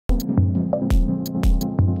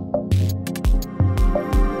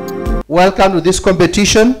Welcome to this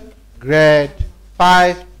competition, grade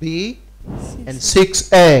 5B and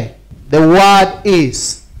 6A. The word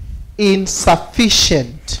is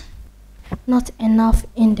insufficient. Not enough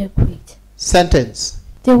in the grade. Sentence.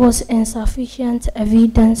 There was insufficient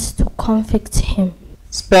evidence to convict him.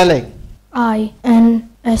 Spelling.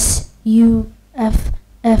 INSUFFICIENT.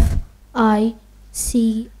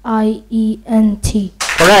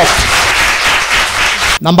 Correct.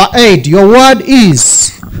 Number 8. Your word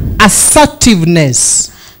is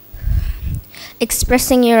assertiveness.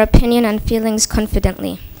 Expressing your opinion and feelings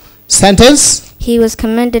confidently. Sentence. He was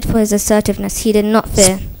commended for his assertiveness. He did not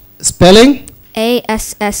fear. Spelling.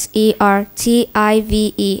 ASSERTIVENESS.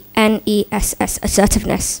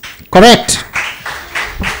 Assertiveness. Correct.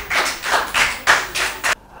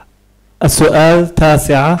 السؤال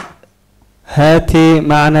 9. هاتي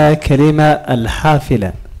معنى كلمة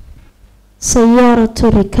الحافلة. سيارة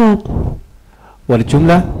ركاب.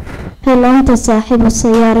 والجملة. هل أنت صاحب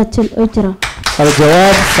سيارة الأجرة؟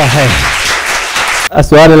 الجواب صحيح.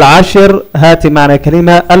 السؤال 10. هاتي معنى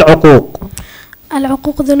كلمة العقوق.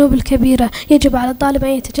 العقوق ذنوب الكبيرة. يجب على الطالب أن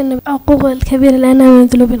يتجنب عقوق الكبيرة لأنها من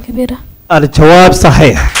الذنوب الكبيرة. الجواب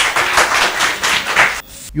صحيح.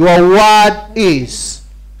 Your word is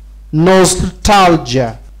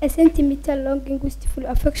nostalgia. A sentimental longing wistful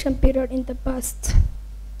affection period in the past.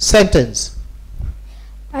 Sentence.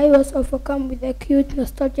 I was overcome with acute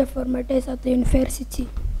nostalgia for my days at the university.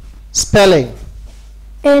 Spelling.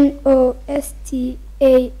 NOSTALGIA.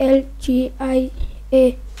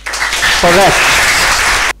 Correct.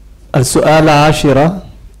 السؤال 10.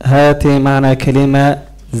 هاتي معنى كلمة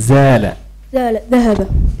زال. زال ذهب.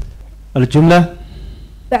 الجملة.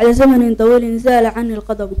 بعد زمن طويل زال عني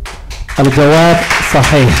الغضب. الجواب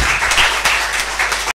صحيح.